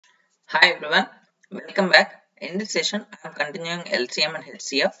Hi everyone, welcome back. In this session, I am continuing LCM and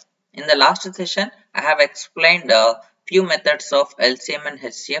HCF. In the last session, I have explained a few methods of LCM and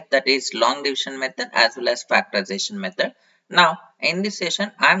HCF, that is long division method as well as factorization method. Now, in this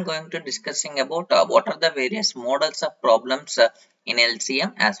session, I am going to discussing about what are the various models of problems in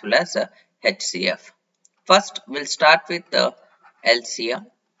LCM as well as HCF. First, we'll start with LCM.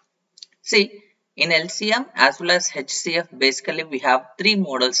 See, in LCM as well as HCF, basically we have three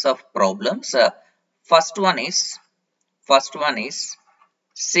models of problems. First one is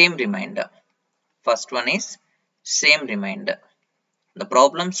same remainder. First one is same remainder. The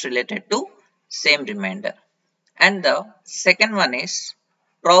problems related to same remainder. And the second one is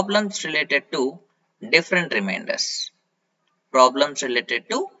problems related to different remainders. Problems related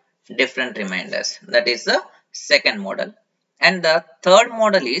to different remainders. That is the second model. And the third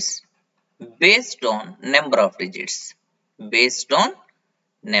model is based on number of digits. Based on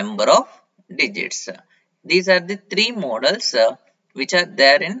number of digits. These are the three models which are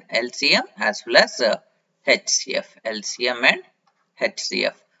there in LCM as well as HCF. LCM and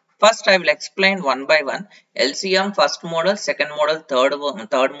HCF. First, I will explain one by one. LCM first model, second model,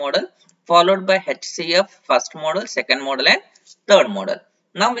 third model, followed by HCF first model, second model, and third model.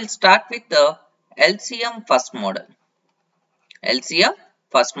 Now we'll start with the LCM first model. LCM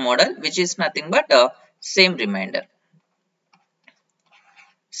first model, which is nothing but a same remainder.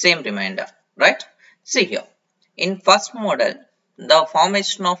 Same remainder, right? See here, in first model, the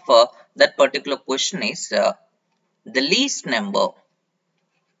formation of that particular question is the least number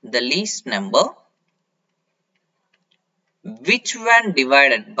which when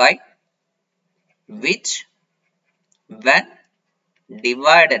divided by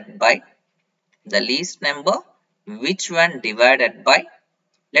the least number which when divided by,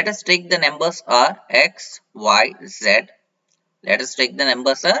 let us take the numbers are x, y, z. Let us take the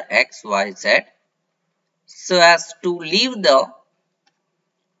numbers are x, y, z. So as to leave the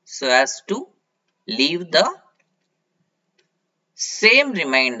same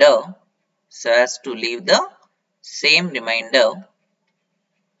remainder. So as to leave the same remainder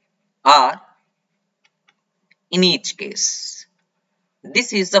r in each case.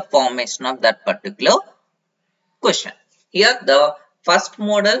 This is the formation of that particular question. Here the first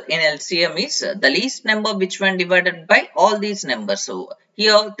model in LCM is the least number which when divided by all these numbers. So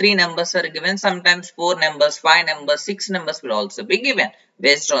here three numbers are given, sometimes four numbers, five numbers, six numbers will also be given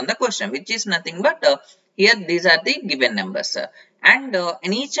based on the question, which is nothing but here these are the given numbers. And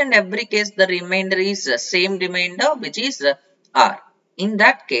in each and every case the remainder is same remainder, which is r. In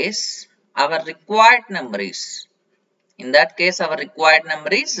that case our required number is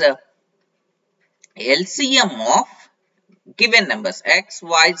LCM of given numbers x,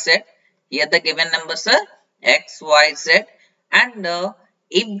 y, z. Here the given numbers are x, y, z, and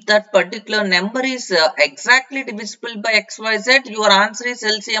if that particular number is exactly divisible by x, y, z, your answer is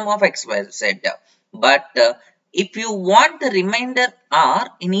LCM of x, y, z. But if you want the remainder r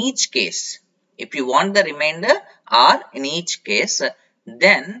in each case,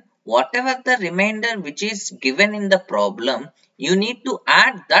 then whatever the remainder which is given in the problem, you need to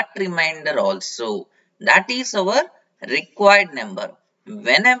add that remainder also. That is our required number.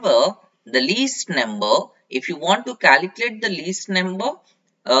 Whenever the least number, if you want to calculate the least number,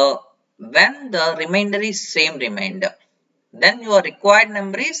 when the remainder is same remainder, then your required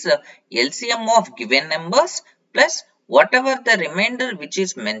number is LCM of given numbers plus whatever the remainder which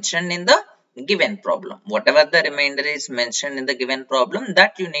is mentioned in the given problem. Whatever the remainder is mentioned in the given problem,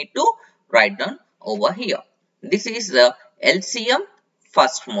 that you need to write down over here. This is the LCM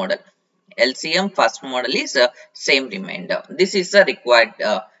first model. LCM first model is same remainder. This is the required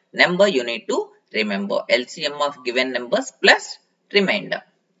number you need to remember. LCM of given numbers plus remainder.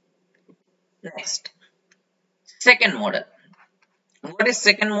 Next, second model. What is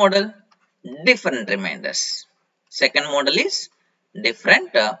second model? Different remainders. Second model is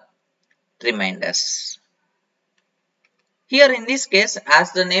different remainders. Here in this case,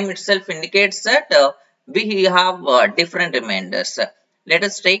 as the name itself indicates that we have different remainders. Let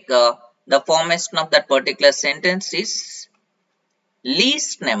us take the formation of that particular sentence is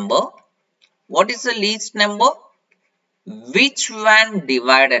least number. What is the least number? Which one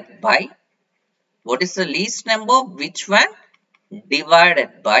divided by? What is the least number? Which one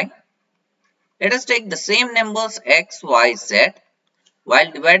divided by? Let us take the same numbers x, y, z.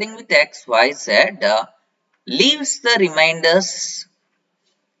 While dividing with x, y, z, leaves the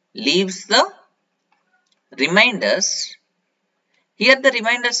reminders. Here the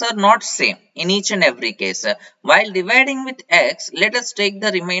reminders are not same in each and every case. While dividing with x, let us take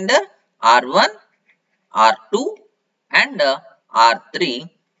the remainder r1, r2 and r3.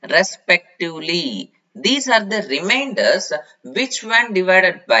 respectively. These are the remainders which when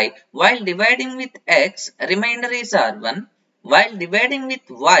divided by, while dividing with x, remainder is R1, while dividing with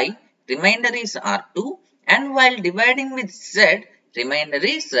y, remainder is R2, and while dividing with z, remainder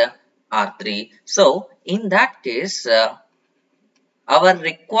is R3. So, in that case, our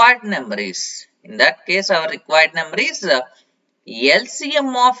required number is, in that case, our required number is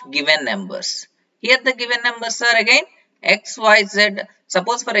LCM of given numbers. Here the given numbers are again x, y, z.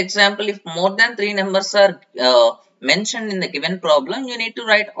 Suppose for example, if more than 3 numbers are mentioned in the given problem, you need to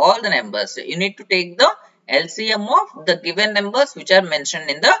write all the numbers. You need to take the LCM of the given numbers which are mentioned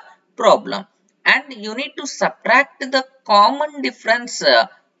in the problem. And you need to subtract the common difference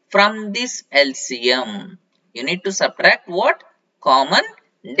from this LCM. You need to subtract what? Common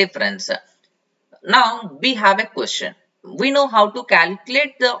difference. Now we have a question. We know how to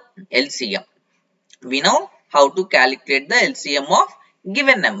calculate the LCM. We know how to calculate the LCM of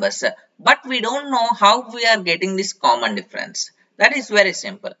given numbers. But we don't know how we are getting this common difference. That is very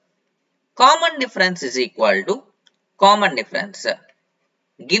simple. Common difference is equal to common difference.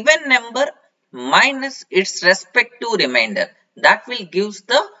 Given number minus its respective remainder. That will give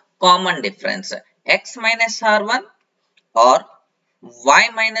the common difference. X minus R1 or Y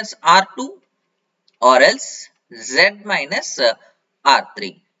minus R2 or else z minus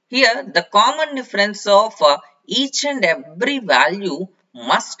R3. Here the common difference of each and every value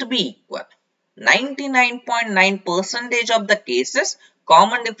must be equal. 99.9% of the cases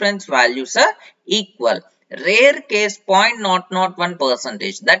common difference values are equal. Rare case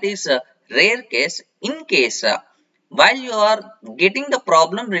 0.001%, that is a rare case. In case while you are getting the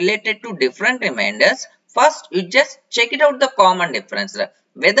problem related to different remainders, first you just check it out the common difference,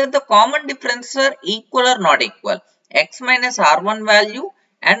 whether the common difference are equal or not equal. X minus R1 value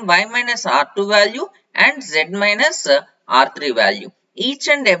and Y minus R2 value and Z minus R3 value. Each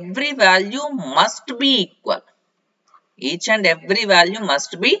and every value must be equal. Each and every value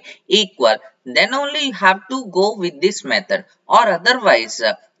must be equal. Then only you have to go with this method, or otherwise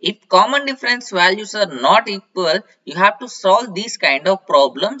if common difference values are not equal, you have to solve these kind of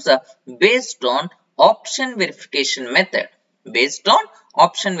problems based on option verification method. Based on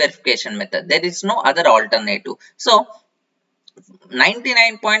option verification method. There is no other alternative. So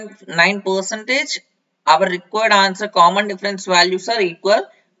 99.9% our required answer common difference values are equal.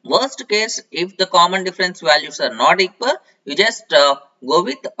 Worst case, if the common difference values are not equal, you just go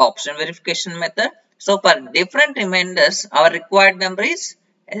with option verification method. So for different remainders, our required number is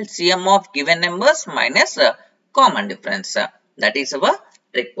LCM of given numbers minus common difference. That is our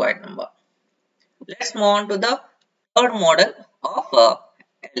required number. Let's move on to the third model of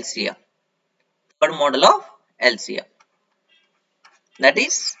LCM. Third model of LCM. That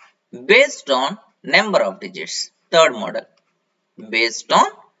is based on number of digits. Third model. Based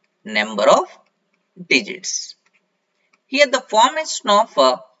on number of digits. Here the formation of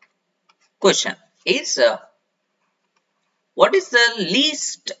a question is what is the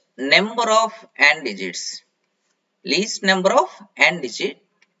least number of n digits? Least number of n digit.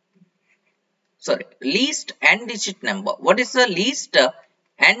 Sorry, least n digit number. What is the least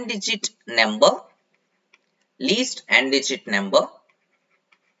n digit number? Least n digit number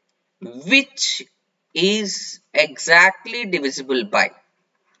which is exactly divisible by.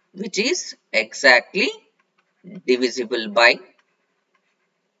 Which is exactly divisible by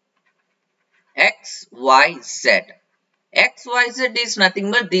x, y, z. X, y, z is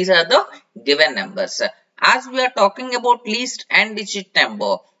nothing but these are the given numbers. As we are talking about least n digit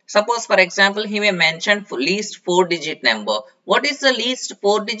number, suppose for example he may mention least 4 digit number. What is the least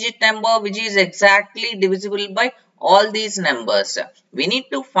 4 digit number which is exactly divisible by all these numbers? We need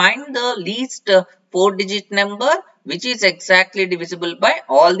to find the least 4 digit number which is exactly divisible by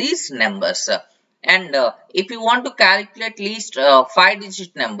all these numbers. And if you want to calculate least 5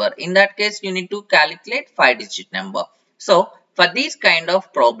 digit number, in that case you need to calculate 5 digit number. So for these kind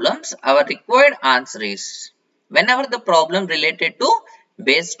of problems, our required answer is, whenever the problem related to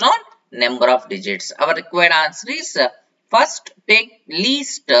based on number of digits, our required answer is first take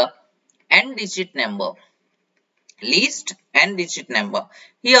least n digit number. Least n digit number.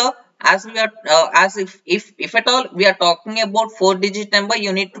 Here as we are as if at all we are talking about 4 digit number,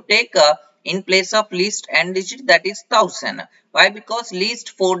 you need to take in place of least n digit, that is 1000. Why? Because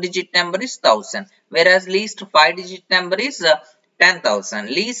least 4 digit number is 1000, whereas least 5 digit number is 10,000.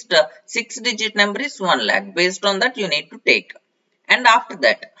 Least 6 digit number is 1 lakh. Based on that you need to take, and after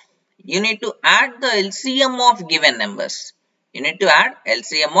that you need to add the LCM of given numbers. You need to add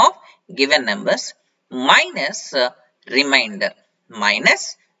LCM of given numbers minus remainder.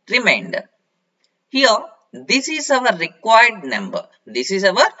 Minus remainder. Here This is our required number. This is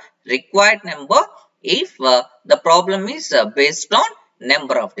our required number if the problem is based on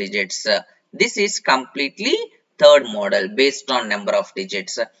number of digits. This is completely third model based on number of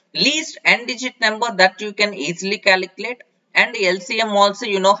digits. Least n digit number that you can easily calculate, and LCM also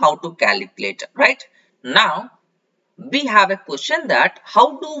you know how to calculate, right? Now we have a question that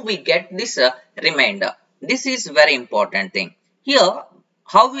how do we get this remainder? This is very important thing. Here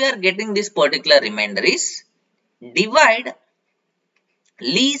how we are getting this particular remainder is divide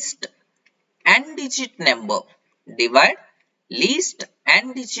least n digit number. Divide least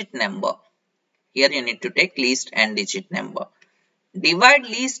n digit number. Here you need to take least n digit number. Divide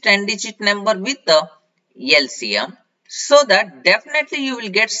least n digit number with the LCM, so that definitely you will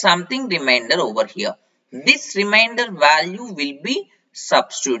get something remainder over here. This remainder value will be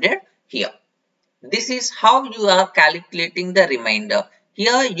substituted here. This is how you are calculating the remainder.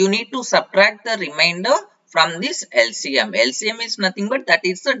 Here you need to subtract the remainder from this LCM. LCM is nothing but that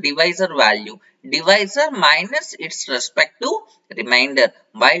is the divisor value. Divisor minus its respect to remainder.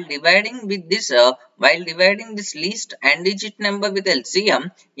 While dividing this least n digit number with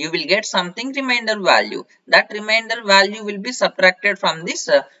LCM, you will get something remainder value. That remainder value will be subtracted from this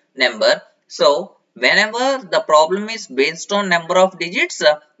number. So whenever the problem is based on number of digits,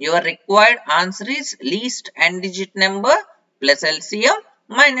 your required answer is least n digit number plus LCM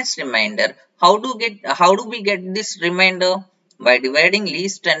minus remainder. How do we get this remainder? By dividing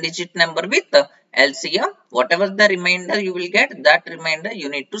least n digit number with LCM. Whatever the remainder you will get, that remainder you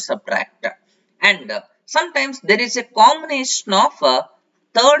need to subtract. And sometimes there is a combination of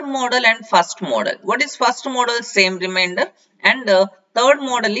third model and first model. What is first model? Same remainder, and third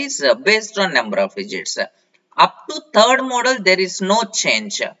model is based on number of digits. Up to third model there is no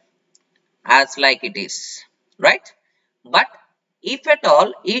change as like it is, right? But if at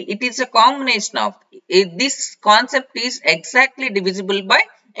all it is a combination of this concept is exactly divisible by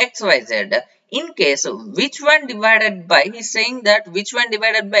xyz. In case which one divided by, he is saying that which one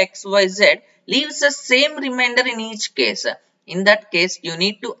divided by xyz leaves the same remainder in each case. In that case you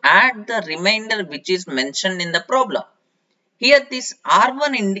need to add the remainder which is mentioned in the problem. Here this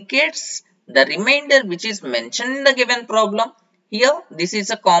R1 indicates the remainder which is mentioned in the given problem. Here this is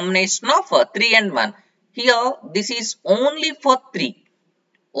a combination of 3 and 1. Here this is only for 3.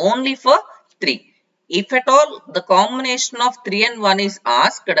 Only for 3. If at all the combination of 3 and 1 is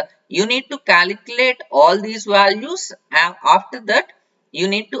asked, you need to calculate all these values, and after that you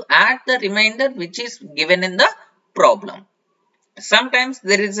need to add the remainder which is given in the problem. Sometimes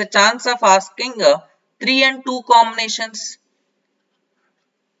there is a chance of asking 3 and 2 combinations.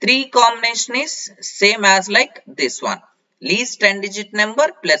 3 combination is same as like this one. Least n digit number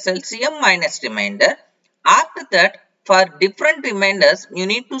plus LCM minus remainder. After that, for different remainders, you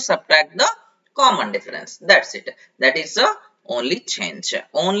need to subtract the common difference. That's it. That is the only change.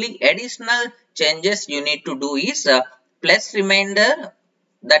 Only additional changes you need to do is plus remainder,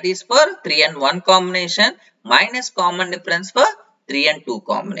 that is for 3 and 1 combination, minus common difference for 3 and 2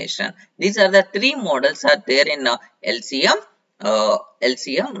 combination. These are the 3 models are there in LCM.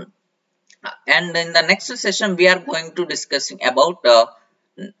 And in the next session we are going to discussing about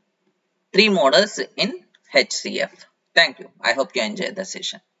 3 models in HCF. Thank you. I hope you enjoyed the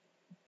session.